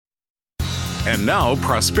And now,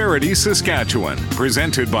 Prosperity Saskatchewan,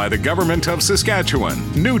 presented by the Government of Saskatchewan,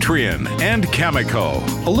 Nutrien, and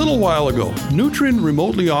Cameco. A little while ago, Nutrien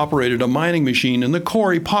remotely operated a mining machine in the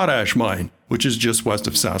Corey Potash Mine, which is just west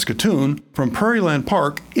of Saskatoon, from Prairieland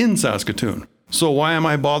Park in Saskatoon. So why am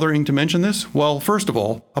I bothering to mention this? Well, first of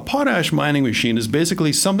all, a potash mining machine is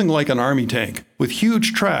basically something like an army tank, with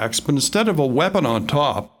huge tracks, but instead of a weapon on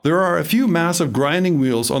top, there are a few massive grinding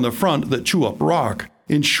wheels on the front that chew up rock.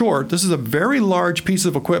 In short, this is a very large piece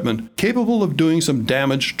of equipment capable of doing some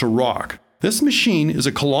damage to rock. This machine is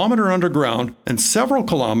a kilometer underground and several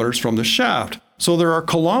kilometers from the shaft, so there are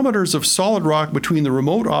kilometers of solid rock between the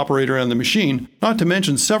remote operator and the machine, not to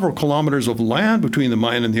mention several kilometers of land between the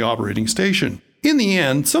mine and the operating station. In the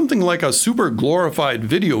end, something like a super glorified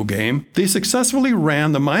video game, they successfully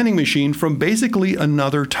ran the mining machine from basically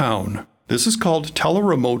another town. This is called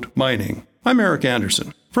Tele-remote mining. I'm Eric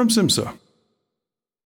Anderson from SIMSA.